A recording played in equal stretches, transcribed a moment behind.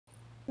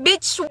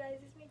Bitch. Hey guys,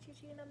 it's me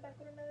Chichi and I'm back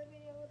with another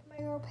video with my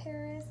girl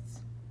Paris.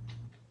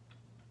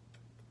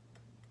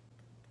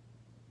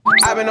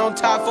 I've been on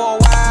top for a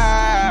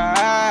while.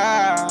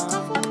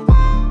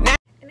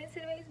 And in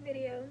today's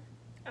video,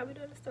 I'll be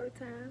doing a story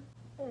time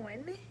on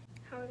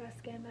how I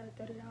got scammed out of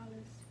 $30.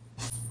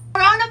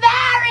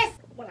 Coronavirus!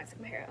 Well, I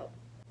took my hair out.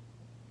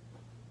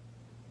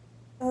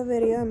 A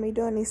video of me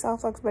doing these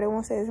soft locks, but it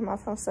won't say it's in my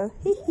phone, so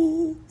hee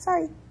hee.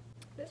 Sorry.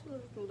 This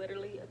was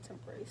literally a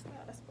temporary style.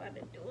 That's why I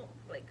didn't do them.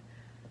 Like,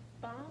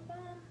 bomb.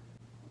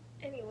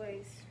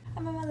 Anyways,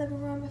 I'm in my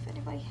living room. If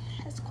anybody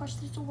has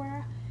questions to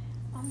where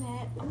I'm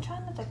at, I'm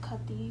trying not to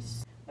cut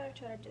these. But I'm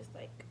trying to just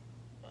like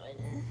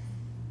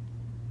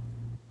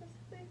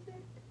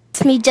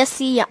It's me,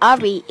 Jesse and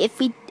Ari. If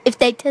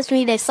they test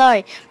me, they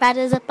sorry.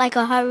 Riders up like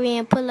a hurry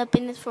and pull up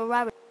in this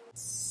Ferrari.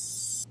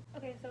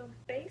 Okay, so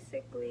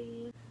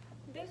basically,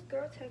 this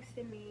girl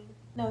texted me.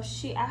 No,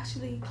 she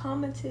actually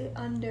commented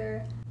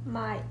under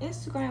my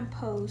Instagram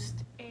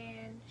post,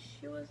 and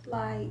she was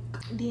like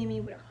DM me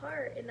with a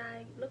heart, and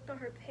I looked on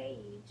her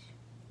page.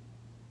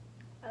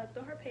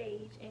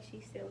 And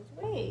she sells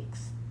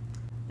wigs.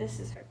 This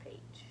is her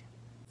page.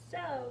 So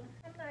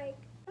I'm like,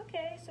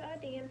 okay, so I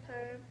DM'd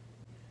her,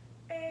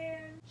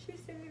 and she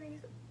sent me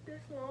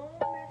this long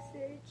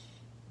message,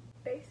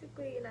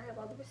 basically, and I have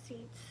all the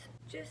receipts,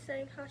 just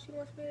saying how she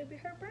wants me to be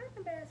her brand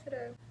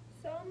ambassador.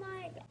 So I'm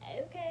like,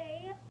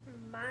 okay.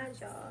 Mind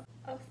y'all,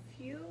 a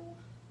few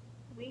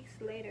weeks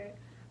later,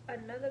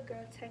 another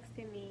girl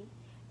texted me,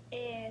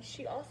 and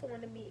she also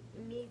wanted me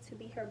to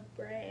be her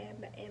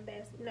brand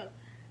ambassador. No,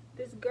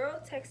 this girl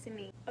texted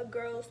me, a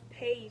girl's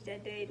page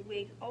that did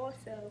wigs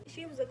also.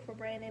 She was looking for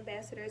brand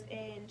ambassadors,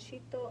 and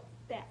she thought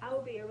that I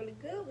would be a really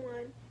good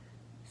one.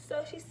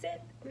 So she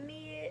sent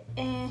me it,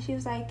 and she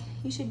was like,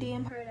 you should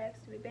DM her, that's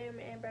to be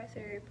brand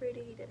ambassador,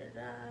 pretty,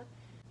 da-da-da.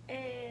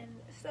 And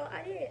so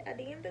I did. I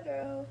DM'd the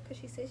girl because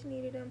she said she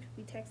needed them.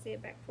 We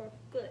texted back and forth.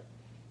 Good.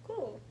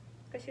 Cool.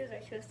 Because she was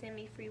like, she'll send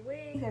me free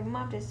wigs every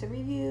month just to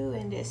review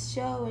and just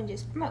show and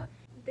just promote.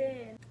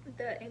 Then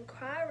the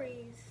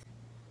inquiries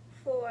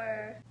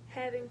for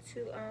having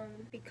to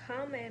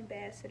become an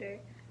ambassador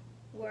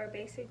were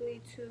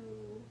basically to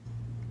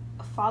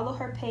follow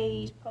her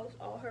page, post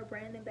all her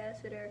brand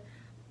ambassador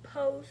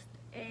posts,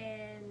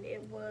 and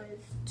it was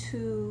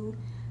to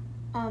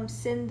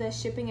send the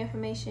shipping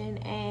information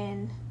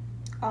and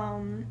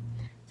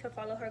to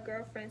follow her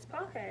girlfriend's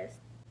podcast.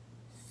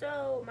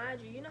 So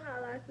mind you, know how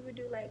a lot of people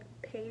do like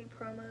paid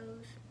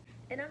promos,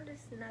 and I'm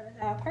just not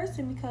that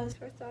person because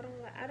first of all,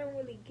 I don't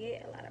really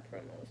get a lot of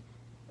promos.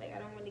 Like, I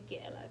don't really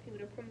get a lot of people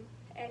to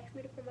ask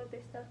me to promote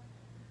their stuff.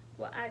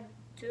 Well, I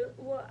do.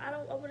 Well, I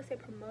wouldn't say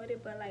promote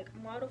it, but like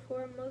model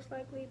for it most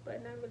likely,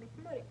 but not really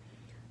promote it.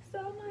 So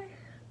I'm like,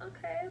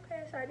 okay.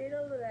 So I did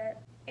all of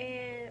that,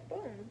 and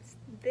boom.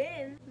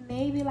 Then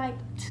maybe like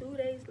 2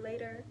 days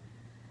later,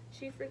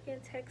 she freaking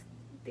texted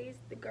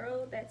the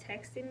girl that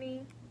texted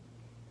me.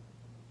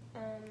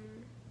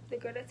 The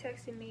girl that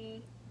texted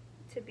me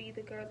to be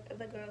the girl's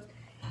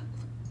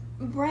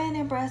brand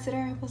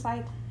ambassador was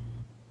like,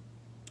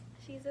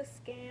 she's a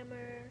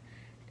scammer,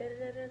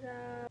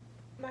 da-da-da-da-da.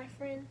 My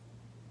friend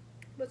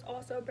was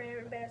also a brand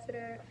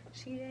ambassador.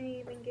 She didn't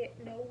even get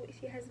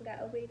she hasn't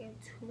got a wig in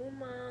 2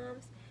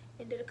 months.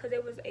 And because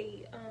there was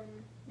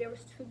there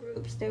was 2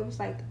 groups. There was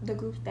like the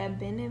groups that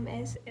been them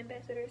as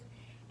ambassadors,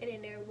 and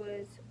then there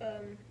was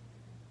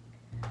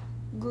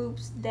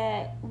groups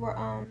that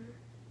were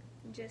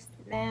just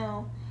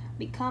now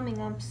becoming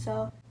them.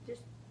 So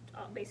just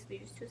basically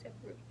just 2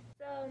 separate groups.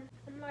 So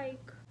I'm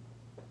like,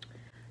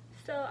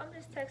 I'm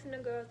just texting the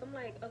girls. I'm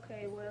like,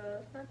 okay, well,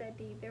 it's not that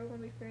deep. They were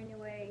gonna be free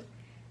anyway.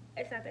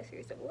 It's not that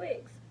serious of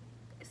wigs.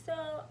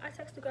 So I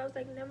texted the girl. I was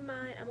like, never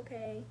mind, I'm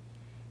okay.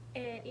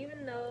 And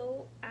even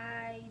though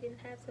I didn't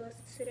have to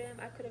listen to them,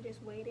 I could have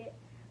just waited.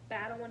 But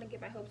I don't want to get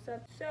my hopes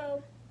up.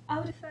 So I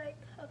was just like,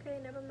 okay,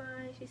 never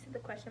mind. She sent the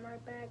question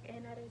mark back,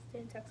 and I just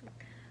didn't text her.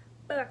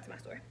 But back to my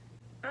story.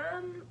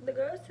 The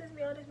girl sends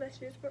me all these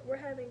messages. We're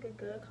having a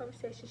good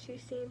conversation. She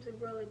seems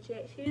real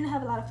legit. She didn't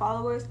have a lot of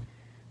followers.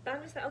 But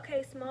I'm just like,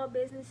 okay, small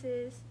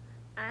businesses.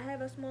 I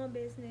have a small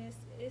business.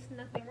 There's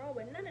nothing wrong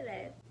with none of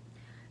that.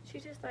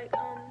 She's just like,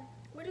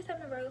 we're just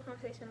having a regular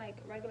conversation like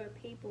regular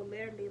people,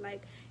 literally.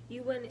 Like,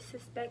 you wouldn't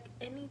suspect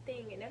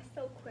anything, and that's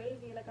so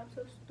crazy. Like, I'm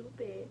so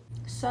stupid.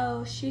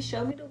 So she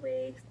showed me the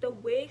wigs. The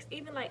wigs,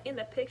 even like in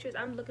the pictures,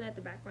 I'm looking at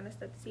the background and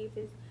stuff to see if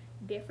it's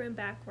different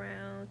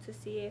background, to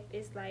see if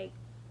it's like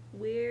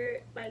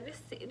weird, like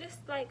just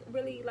like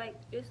really like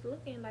just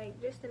looking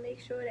like just to make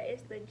sure that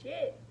it's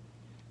legit.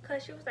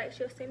 Cause she was like,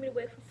 she'll send me the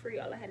wig for free.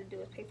 All I had to do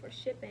was pay for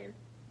shipping.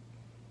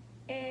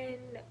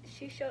 And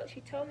she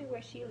told me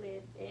where she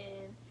lived,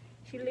 and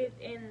she lived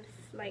in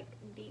like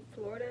deep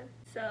Florida.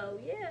 So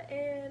yeah,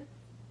 and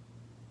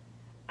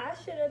I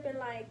should have been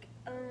like,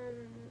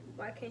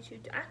 why can't you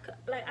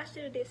I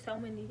should have did so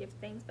many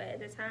different things, but at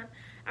the time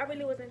I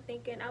really wasn't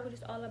thinking. I was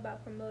just all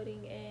about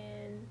promoting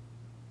and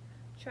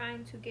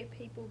trying to get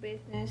people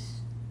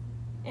business.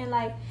 And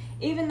like,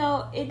 even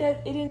though it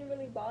didn't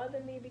really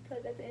bother me,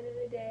 because at the end of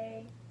the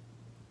day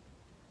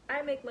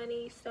I make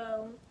money,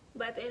 so,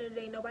 but at the end of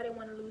the day, nobody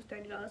want to lose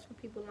 $30 from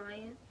people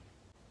lying.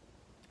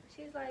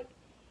 She's like,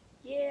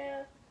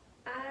 yeah,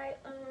 I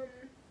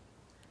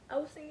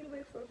will send you the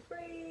way for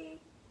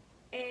free,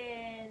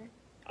 and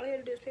all you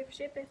have to do is pay for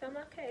shipping. So I'm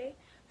like, okay.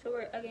 So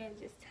we're again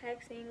just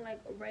texting like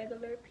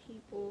regular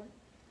people,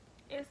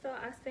 and so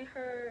I sent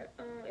her.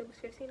 It was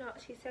 $15.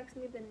 She texted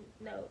me the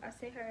no. I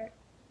sent her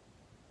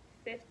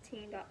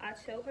 $15. I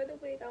showed her the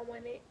wig I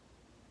wanted,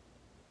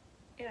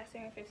 and I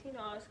sent her $15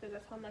 because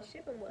that's how much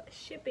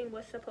shipping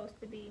was supposed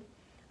to be.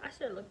 I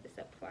should have looked this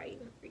up before I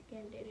even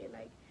freaking did it.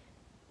 Like,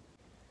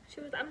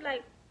 I'm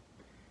like,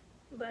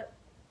 but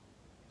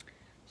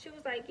she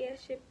was like, yeah,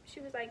 she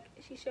was like,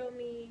 she showed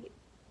me,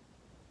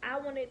 I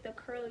wanted the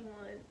curly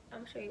one.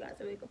 I'm sure you guys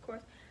a wig, of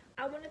course.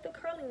 I wanted the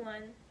curly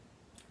one.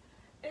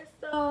 And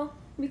so,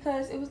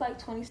 because it was like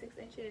 26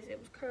 inches, it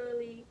was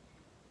curly.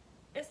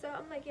 And so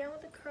I'm like, yeah, I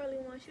want the curly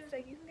one. She was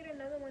like, you can get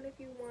another one if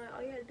you want.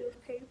 All you have to do is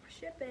pay for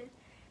shipping.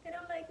 And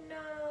I'm like,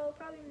 no,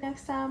 probably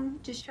next time.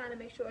 Just trying to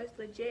make sure it's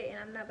legit, and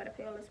I'm not about to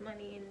pay all this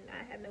money and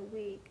I have no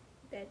wig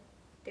that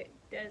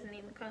doesn't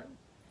even come.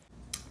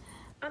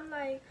 I'm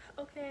like,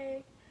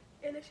 okay.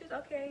 And then she was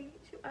okay.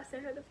 I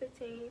sent her the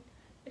 15,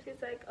 and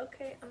she's like,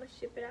 okay, I'm gonna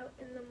ship it out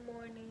in the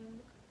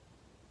morning.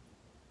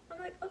 I'm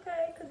like,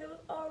 okay, because it was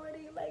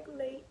already like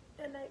late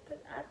at night,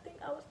 because I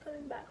think I was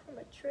coming back from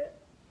a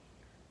trip.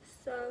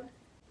 So,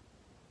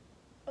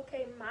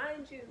 okay,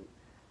 mind you,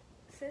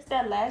 since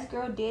that last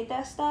girl did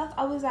that stuff,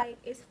 I was like,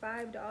 it's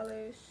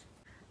 $5.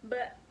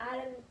 But I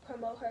didn't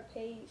promote her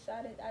page, so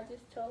I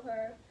just told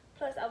her.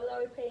 Plus, I was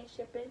already paying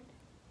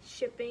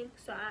shipping,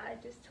 so I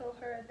just told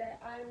her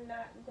that I'm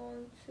not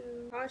going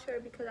to charge her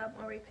because I'm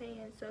already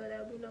paying, so there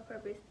will be no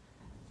purpose.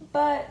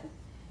 But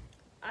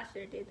I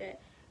should have did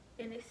that.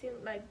 And it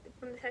seemed like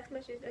from the text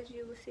messages, as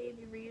you will see if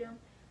you read them,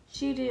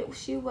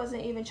 she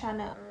wasn't even trying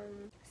to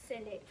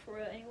send it for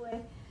real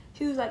anyway.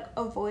 She was like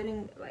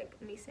avoiding like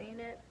me saying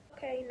it.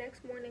 Okay,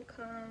 next morning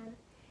come,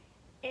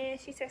 and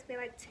she texted me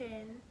like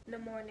 10 in the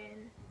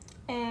morning,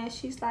 and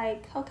she's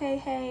like, okay,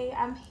 hey,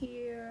 I'm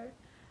here.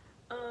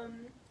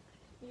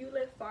 You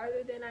live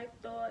farther than I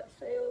thought,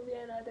 so it will be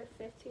another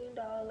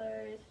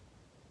 $15.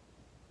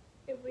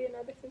 It will be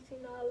another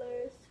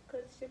 $15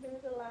 because shipping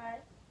is a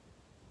lot.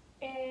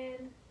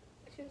 And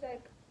she was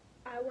like,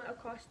 I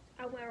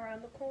went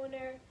around the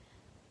corner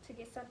to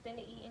get something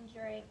to eat and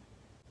drink,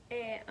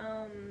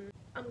 and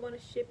I'm gonna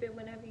ship it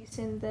whenever you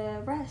send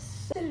the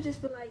rest. I should have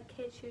just been like,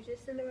 can't you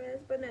just send the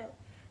rest? But no,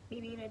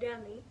 me being a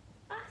dummy,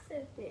 I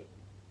sent it.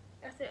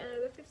 I sent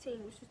another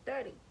 15, which is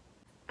 30.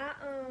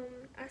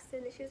 I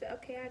sent it. She was like,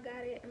 okay, I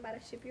got it. I'm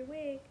about to ship your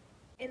wig.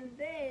 And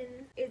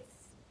then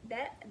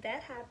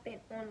that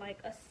happened on like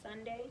a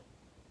Sunday,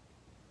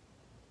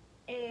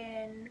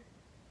 and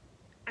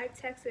I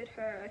texted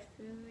her a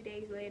few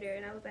days later,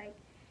 and I was like,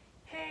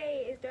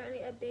 hey, is there any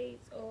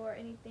updates or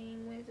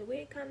anything? When's the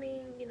wig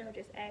coming? You know,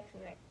 just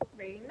asking like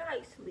very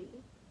nicely.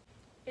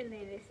 And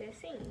then it said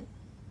seen.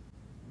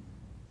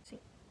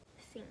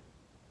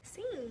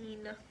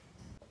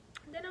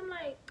 Then I'm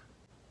like,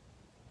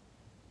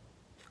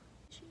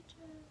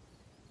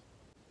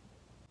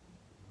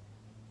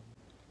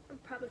 I'm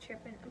probably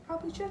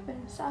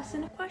tripping. So I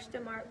sent a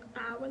question mark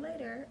an hour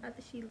later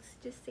after she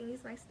just seen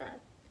my stuff,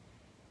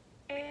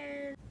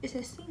 and it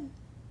says seen.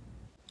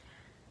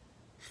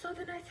 So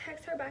then I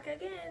text her back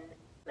again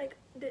like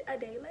a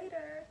day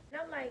later,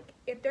 and I'm like,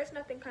 if there's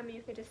nothing coming,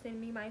 you can just send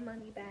me my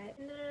money back.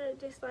 And then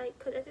just like,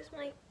 because at this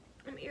point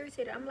I'm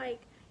irritated. I'm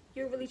like,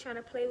 you're really trying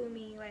to play with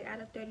me, like,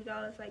 out of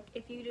 $30. Like,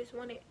 if you just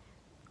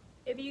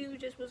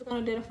was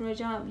gonna do it from the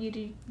jump,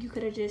 you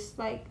could have just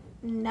like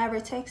never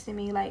texted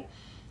me. Like,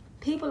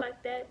 people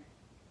like that,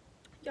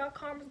 y'all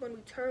karma's gonna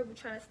be terrible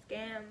trying to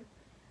scam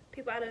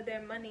people out of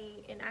their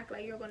money and act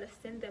like you're gonna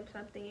send them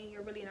something and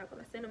you're really not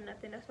gonna send them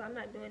nothing. That's why I'm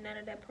not doing none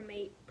of that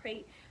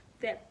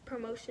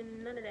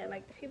promotion, none of that.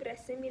 Like, the people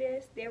that sent me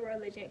this, they were a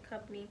legit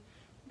company.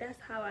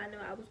 That's how I know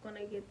I was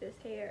gonna get this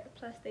hair.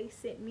 Plus, they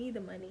sent me the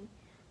money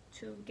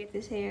to get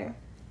this hair.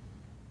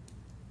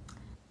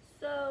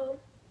 So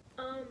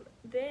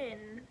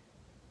then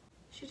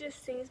she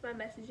just sings my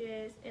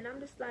messages, and I'm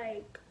just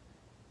like,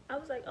 I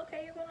was like,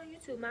 okay, you're going on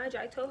YouTube. Mind you,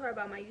 I told her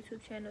about my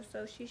YouTube channel,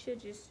 so she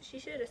should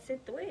have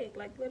sent the wig,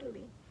 like,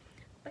 literally.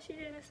 But she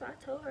didn't, so I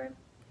told her.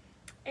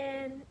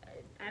 And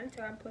I didn't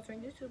tell her I'm posting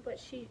on YouTube, but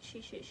she's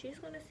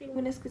going to see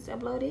when this gets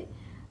uploaded.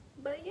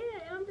 But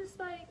yeah, I'm just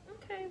like,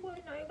 okay, well,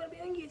 now you're going to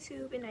be on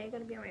YouTube, and now you're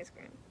going to be on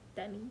Instagram.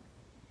 Dummy.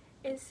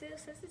 And still,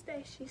 since this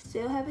day, she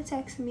still haven't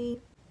texted me.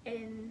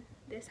 And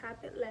this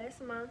happened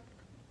last month.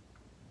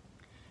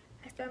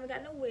 I still haven't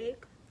gotten a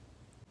wig.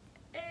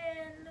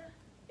 And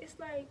it's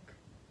like,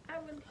 I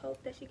really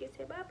hope that she gets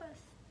hit by a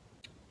bus.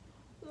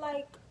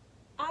 Like,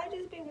 I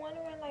just be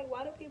wondering, like,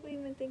 why do people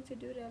even think to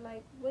do that?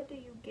 Like, what do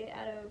you get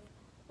out of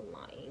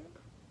lying?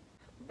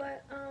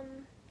 But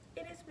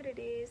it is what it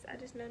is. I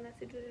just know not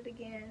to do it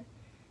again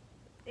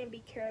and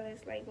be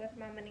careless, like, with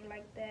my money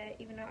like that.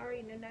 Even though I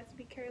already knew not to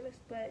be careless,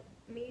 but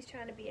me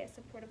trying to be as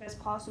supportive as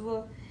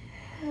possible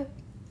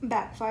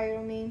backfired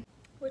on me,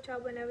 which I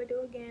would never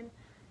do again.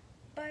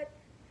 But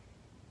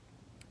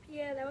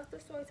yeah, that was the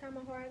story time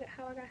on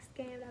how I got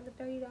scammed out of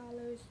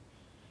 $30.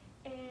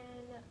 And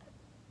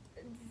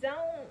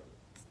don't,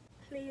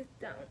 please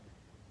don't.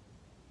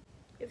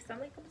 If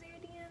somebody comes to your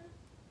DM,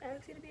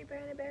 asks you to be a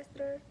brand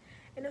ambassador,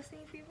 and they're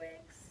seeing free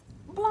wigs,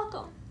 block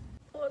them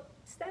or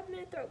stab them in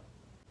the throat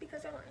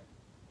because they're lying.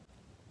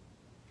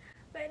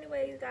 But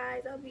anyways,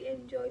 guys, I hope you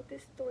enjoyed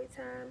this story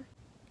time.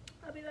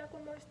 I'll be back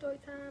with more story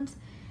times.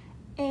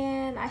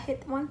 And I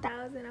hit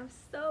 1,000. I'm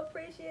so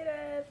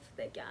appreciative.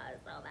 Thank y'all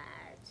so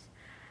much.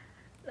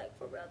 Like,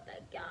 for real,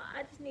 thank y'all.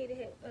 I just need to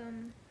hit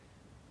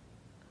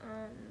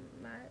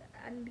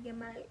I need to get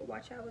my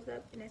watch hours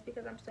up, and that's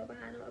because I'm so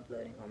behind on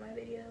uploading all my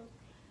videos.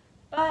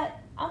 But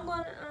I'm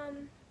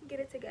gonna get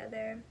it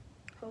together,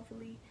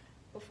 hopefully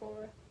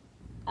before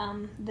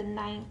the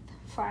 9th,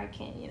 before I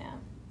can, you know.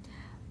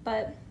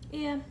 But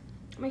yeah,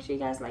 make sure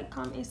you guys like,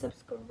 comment, and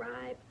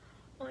subscribe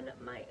on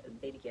my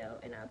video,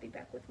 and I'll be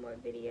back with more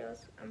videos.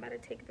 I'm about to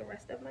take the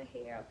rest of my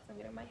hair out because I'm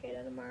getting my hair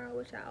done tomorrow,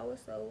 which I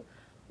also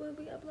will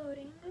be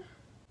uploading.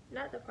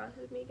 Not the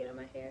process of me getting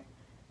my hair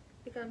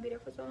because I'm be there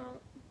for so long,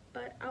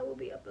 but I will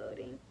be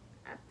uploading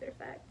after the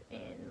fact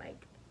and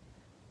like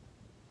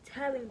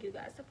telling you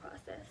guys the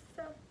process.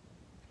 So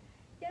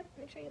yep,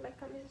 make sure you like,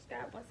 comment, and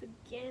subscribe. Once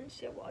again,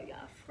 share with all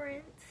y'all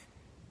friends.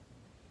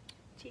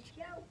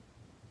 Chichi out.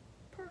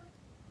 Purr.